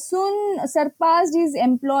 soon surpassed his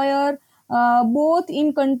employer, both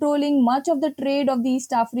in controlling much of the trade of the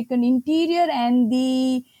East African interior and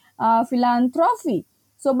the philanthropy.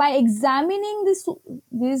 So, by examining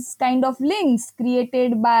this kind of links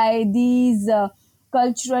created by these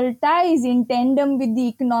cultural ties in tandem with the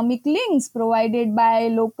economic links provided by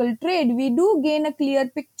local trade, we do gain a clear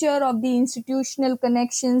picture of the institutional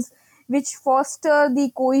connections which foster the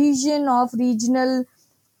cohesion of regional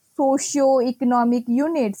socio-economic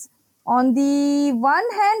units. On the one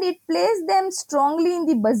hand, it placed them strongly in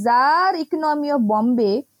the bazaar economy of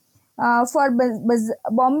Bombay.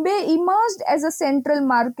 Bombay emerged as a central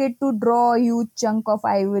market to draw a huge chunk of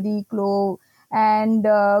ivory, clove, and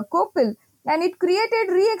copal, and it created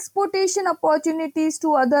re-exportation opportunities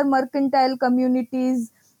to other mercantile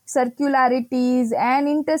communities, circularities, and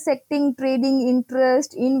intersecting trading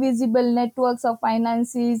interest, invisible networks of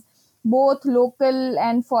finances, both local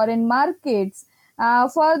and foreign markets.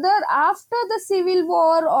 Further, after the Civil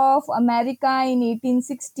War of America in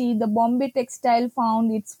 1860, the Bombay textile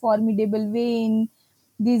found its formidable way in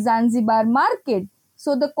the Zanzibar market.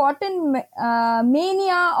 So, the cotton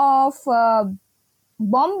mania of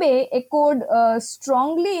Bombay echoed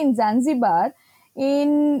strongly in Zanzibar.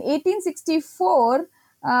 In 1864,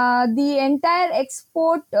 the entire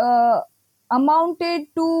export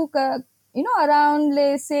amounted to, around,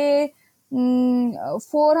 let's say,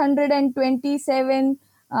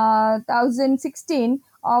 427,016.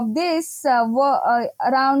 Of this, were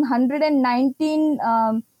around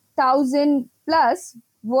 119,000 plus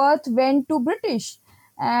worth went to British.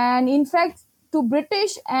 And in fact, to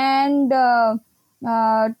British and uh,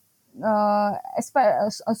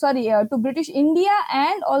 to British India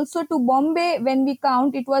and also to Bombay, when we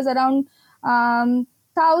count, it was around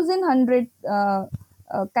 1,100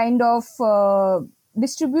 kind of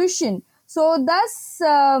distribution. So thus,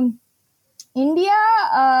 India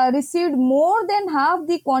received more than half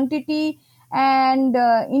the quantity, and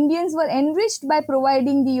Indians were enriched by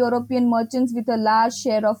providing the European merchants with a large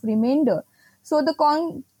share of remainder. So the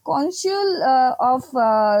consul of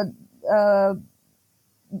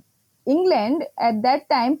England at that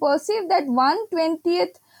time perceived that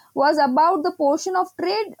 1/20th was about the portion of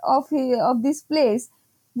trade of this place,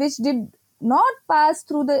 which did not pass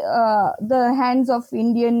through the hands of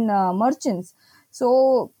Indian merchants.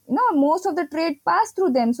 So, most of the trade passed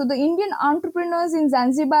through them. So, the Indian entrepreneurs in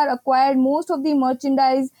Zanzibar acquired most of the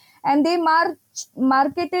merchandise, and they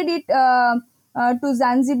marketed it to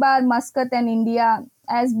Zanzibar, Muscat, and India.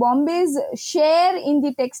 As Bombay's share in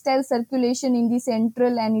the textile circulation in the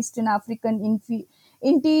Central and Eastern African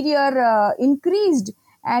interior increased,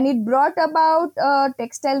 and it brought about a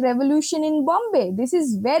textile revolution in Bombay. This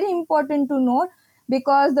is very important to note,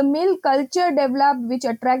 because the mill culture developed, which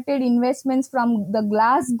attracted investments from the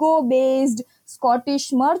Glasgow-based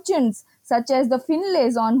Scottish merchants such as the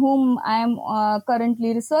Finlays, on whom I am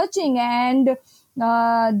currently researching, and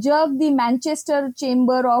jerked the Manchester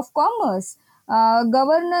Chamber of Commerce.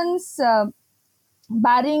 Governance,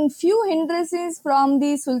 barring few hindrances from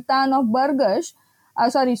the Sultan Burgers,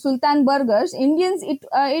 Indians, it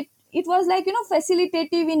was like,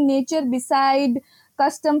 facilitative in nature. Beside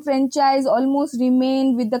custom franchise almost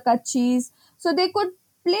remained with the Kachis, so they could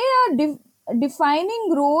play a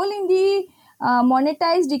defining role in the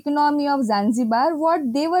monetized economy of Zanzibar.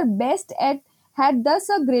 What they were best at had thus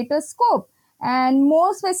a greater scope, and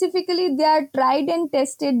more specifically, their tried and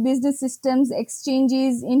tested business systems,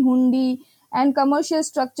 exchanges in hundi, and commercial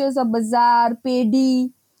structures of bazaar,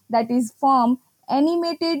 pedi, that is firm,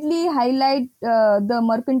 animatedly highlight the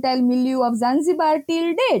mercantile milieu of Zanzibar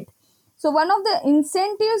till date. So, one of the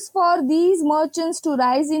incentives for these merchants to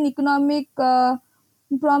rise in economic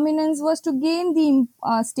prominence was to gain the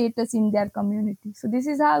status in their community. So, this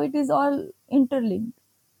is how it is all interlinked.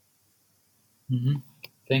 Mm-hmm.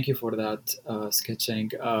 Thank you for that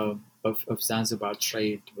sketching of Zanzibar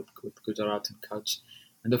trade with Gujarat and Kutch.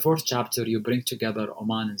 In the fourth chapter, you bring together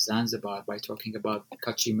Oman and Zanzibar by talking about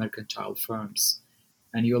Kutchi mercantile firms,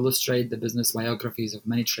 and you illustrate the business biographies of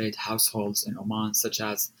many trade households in Oman, such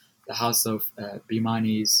as the House of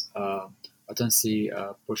Bimanis, Atansi,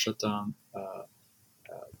 Purushottam,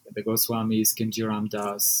 the Goswamis, Kimji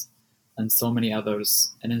Ramdas, and so many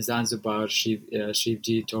others. And in Zanzibar,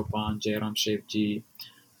 Shivji Topan, Jairam Shivji,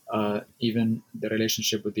 even the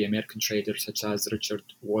relationship with the American traders such as Richard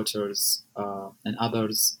Waters and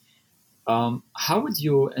others. How would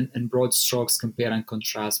you, in broad strokes, compare and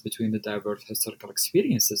contrast between the diverse historical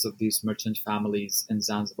experiences of these merchant families in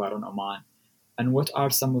Zanzibar and Oman? And what are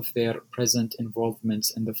some of their present involvements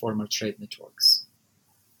in the former trade networks?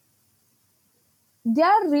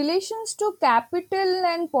 their relations to capital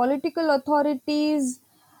and political authorities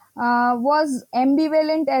was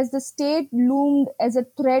ambivalent, as the state loomed as a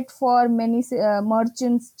threat for many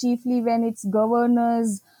merchants, chiefly when its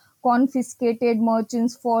governors confiscated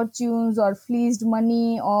merchants' fortunes or fleeced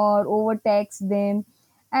money or overtaxed them.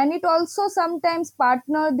 And it also sometimes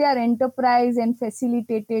partnered their enterprise and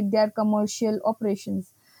facilitated their commercial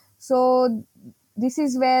operations. So this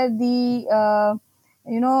is where the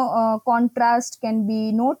contrast can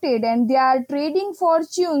be noted, and their trading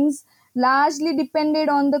fortunes largely depended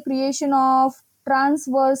on the creation of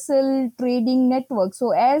transversal trading networks.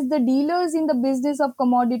 So as the dealers in the business of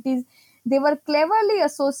commodities, they were cleverly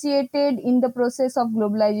associated in the process of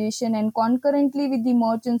globalization and concurrently with the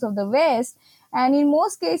merchants of the West, and in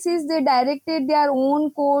most cases they directed their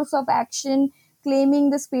own course of action, claiming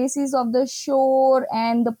the spaces of the shore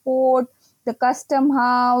and the port, the custom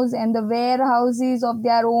house and the warehouses of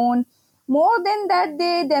their own. More than that,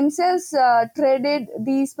 they themselves traded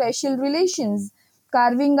these special relations,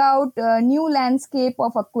 carving out a new landscape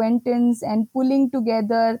of acquaintance and pulling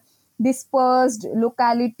together dispersed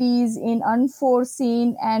localities in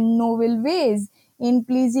unforeseen and novel ways in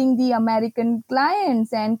pleasing the American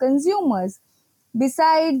clients and consumers.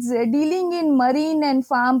 Besides dealing in marine and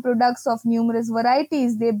farm products of numerous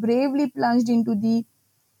varieties, they bravely plunged into the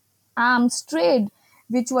arms trade,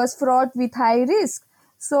 which was fraught with high risk.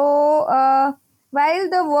 So, while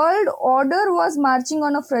the world order was marching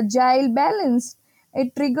on a fragile balance,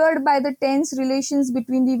 it triggered by the tense relations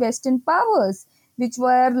between the Western powers, which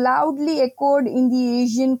were loudly echoed in the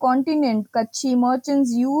Asian continent. Kutchi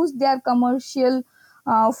merchants used their commercial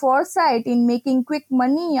foresight in making quick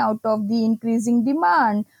money out of the increasing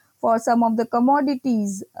demand for some of the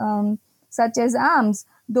commodities, such as arms.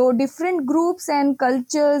 Though different groups and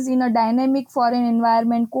cultures in a dynamic foreign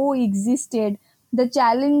environment coexisted, the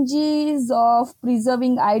challenges of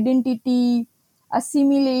preserving identity,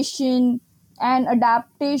 assimilation, and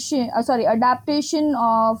adaptation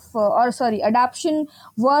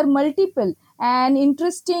were multiple. And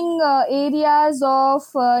interesting areas of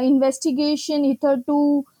investigation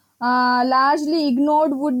hitherto largely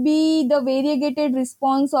ignored would be the variegated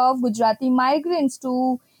response of Gujarati migrants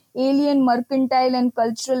to alien mercantile and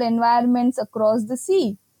cultural environments across the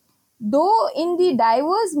sea. Though in the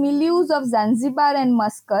diverse milieus of Zanzibar and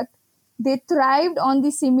Muscat, they thrived on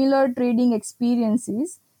the similar trading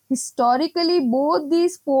experiences. Historically, both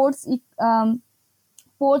these ports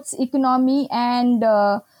economy and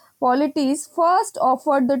polities first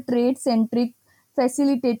offered the trade-centric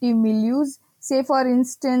facilitative milieus. Say, for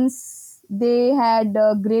instance, they had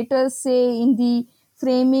a greater say in the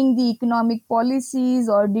framing the economic policies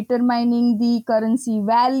or determining the currency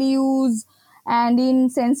values, and in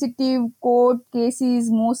sensitive court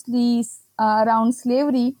cases, mostly around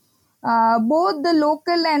slavery, both the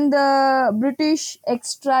local and the British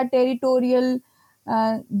extraterritorial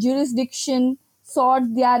jurisdiction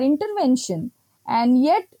sought their intervention. And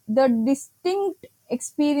yet, the distinct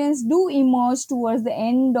experience do emerge towards the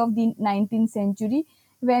end of the 19th century,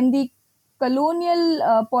 when the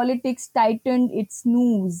colonial politics tightened its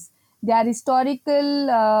noose. Their historical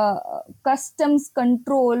customs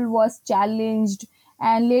control was challenged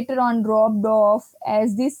and later on dropped off,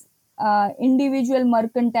 as these individual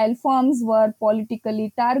mercantile firms were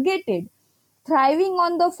politically targeted. Thriving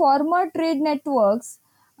on the former trade networks,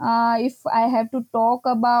 if I have to talk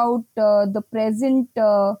about the present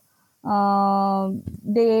day,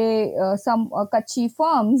 some Kutchi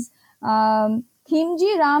firms,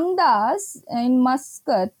 Khimji Ramdas in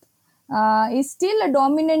Muscat is still a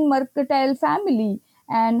dominant mercantile family.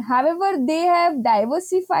 And however, they have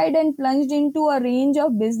diversified and plunged into a range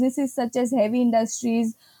of businesses such as heavy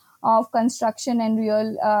industries of construction and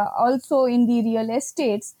also in the real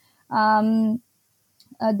estates.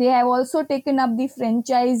 They have also taken up the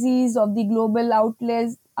franchises of the global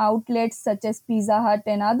outlets such as Pizza Hut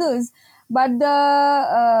and others. But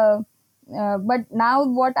now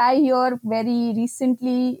what I hear very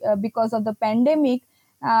recently, because of the pandemic,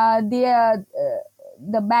 the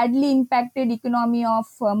badly impacted economy of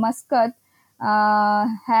Muscat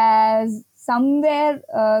has somewhere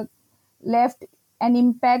left an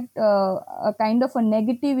impact, a kind of a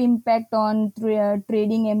negative impact on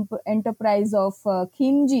trading enterprise of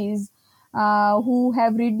Khimjis, who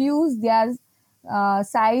have reduced their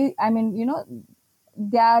size. I mean,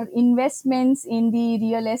 their investments in the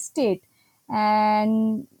real estate.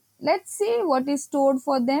 And let's see what is stored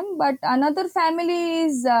for them. But another family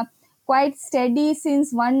is quite steady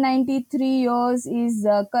since 193 years is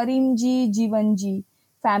Karimji Jivanji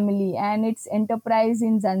family and its enterprise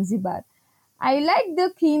in Zanzibar. I like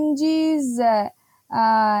the Khimjis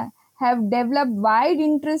have developed wide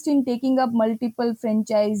interest in taking up multiple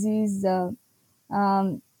franchises.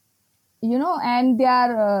 Um, and they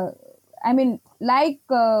are, like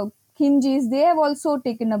Kinjis, they have also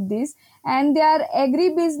taken up this, and they are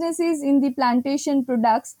agri-businesses in the plantation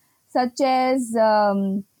products such as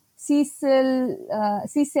Cecil,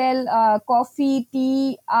 coffee,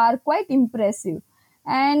 tea are quite impressive.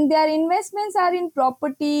 And their investments are in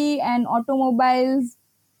property and automobiles,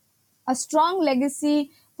 a strong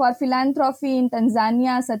legacy for philanthropy in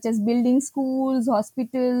Tanzania, such as building schools,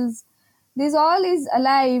 hospitals. This all is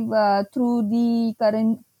alive through the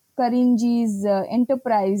Karinji's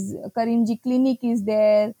enterprise. Karinji Clinic is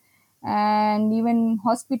there, and even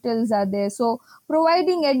hospitals are there. So,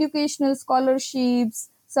 providing educational scholarships,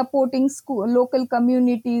 supporting local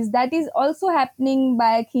communities, that is also happening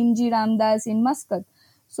by Khinji Ramdas in Muscat.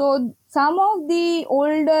 So, some of the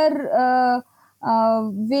older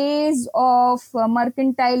ways of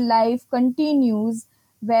mercantile life continues,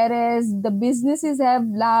 whereas the businesses have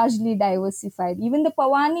largely diversified. Even the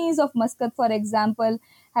Pawanis of Muscat, for example,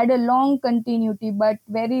 had a long continuity, but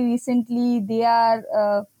very recently they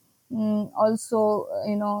are also,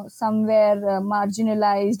 somewhere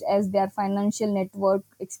marginalized as their financial network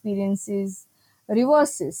experiences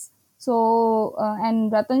reverses. So,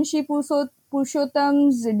 and Ratanshi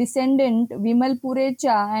Purushottam's descendant Vimal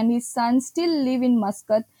Purecha and his son still live in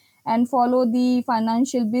Muscat and follow the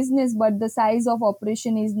financial business, but the size of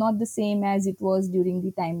operation is not the same as it was during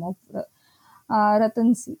the time of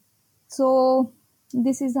Ratan C. So,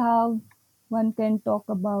 this is how one can talk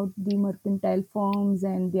about the mercantile firms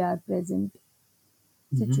and their present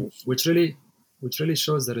situation. Which really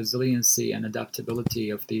shows the resiliency and adaptability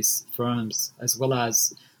of these firms, as well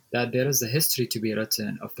as that there is a history to be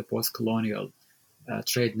written of the post-colonial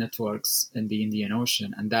trade networks in the Indian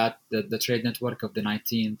Ocean, and that the trade network of the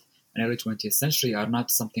 19th and early 20th century are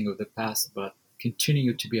not something of the past, but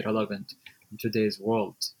continue to be relevant in today's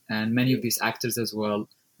world. And many of these actors as well,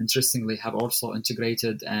 interestingly, have also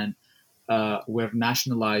integrated and were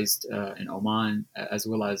nationalized in Oman as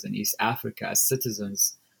well as in East Africa as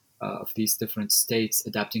citizens of these different states,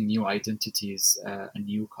 adapting new identities and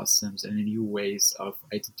new customs and new ways of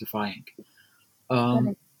identifying. Um,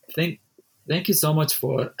 Correct. thank, thank you so much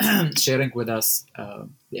for sharing with us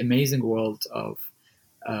the amazing world of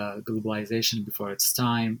globalization before its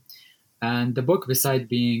time. And the book, beside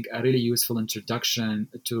being a really useful introduction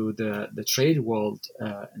to the trade world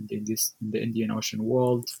in the Indian Ocean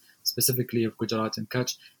world, specifically of Gujarat and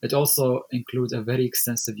Kutch, it also includes a very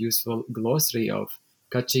extensive, useful glossary of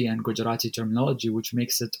Kutchi and Gujarati terminology, which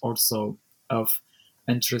makes it also of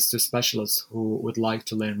interest to specialists who would like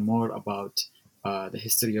to learn more about the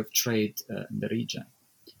history of trade in the region.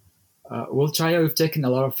 Well, Chaya, we've taken a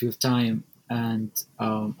lot of your time, and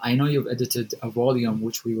I know you've edited a volume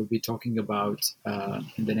which we will be talking about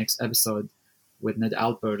in the next episode with Ned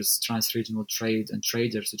Alper's Transregional Trade and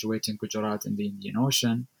Traders Situating Gujarat in the Indian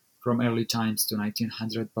Ocean from Early Times to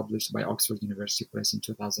 1900, published by Oxford University Press in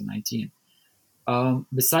 2019.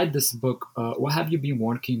 Beside this book, what have you been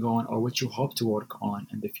working on or what you hope to work on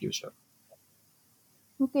in the future?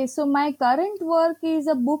 Okay, so my current work is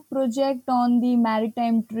a book project on the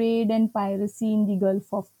maritime trade and piracy in the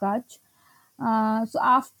Gulf of Kutch. So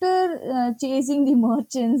after chasing the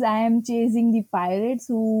merchants, I am chasing the pirates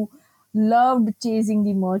who loved chasing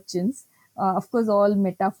the merchants. Of course, all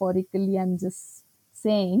metaphorically, I'm just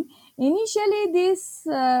saying. Initially, this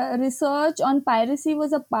research on piracy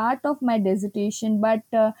was a part of my dissertation, but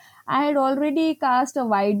I had already cast a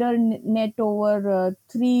wider net over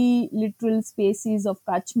three literal spaces of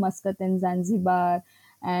Kutch, Muscat, and Zanzibar,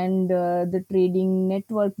 and the trading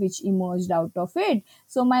network which emerged out of it.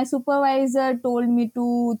 So my supervisor told me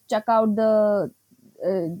to check out the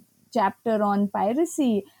uh, chapter on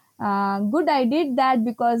piracy. Good, I did that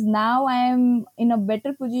because now I am in a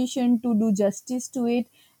better position to do justice to it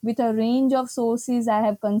with a range of sources I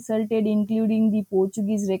have consulted, including the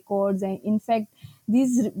Portuguese records. And in fact,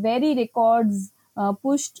 these very records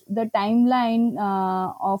pushed the timeline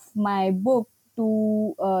of my book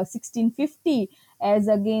to 1650 as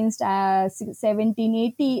against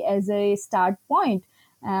 1780 as a start point.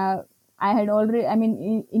 Uh, I had already,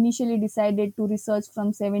 initially decided to research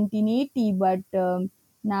from 1780, but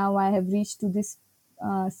now I have reached to this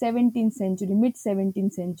 17th century, mid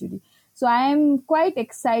 17th century. So I am quite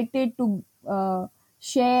excited to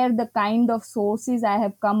share the kind of sources I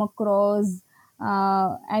have come across,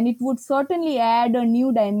 and it would certainly add a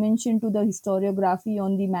new dimension to the historiography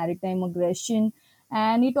on the maritime aggression.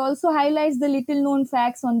 And it also highlights the little known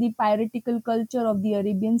facts on the piratical culture of the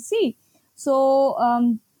Arabian Sea. So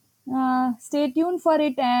stay tuned for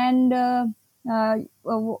it, and the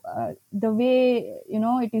way,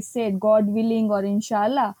 it is said, God willing or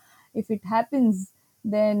inshallah, if it happens,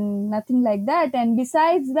 then nothing like that. And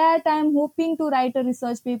besides that, I'm hoping to write a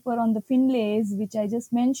research paper on the Finlays, which I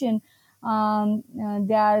just mentioned.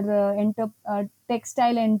 They are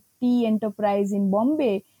textile and tea enterprise in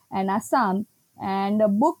Bombay and Assam, and a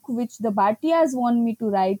book which the Bhatias want me to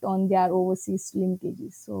write on their overseas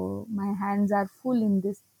linkages. So my hands are full in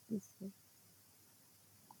this way.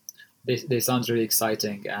 They sound really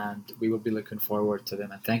exciting, and we will be looking forward to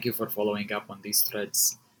them. And thank you for following up on these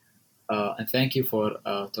threads. And thank you for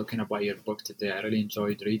talking about your book today. I really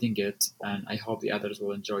enjoyed reading it, and I hope the others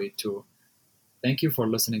will enjoy it too. Thank you for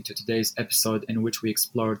listening to today's episode, in which we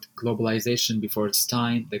explored Globalization Before Its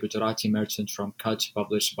Time, The Gujarati Merchant from Kutch,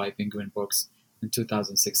 published by Penguin Books in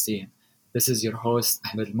 2016. This is your host,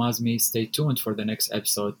 Ahmed Mazmi. Stay tuned for the next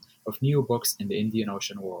episode of New Books in the Indian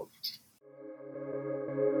Ocean World.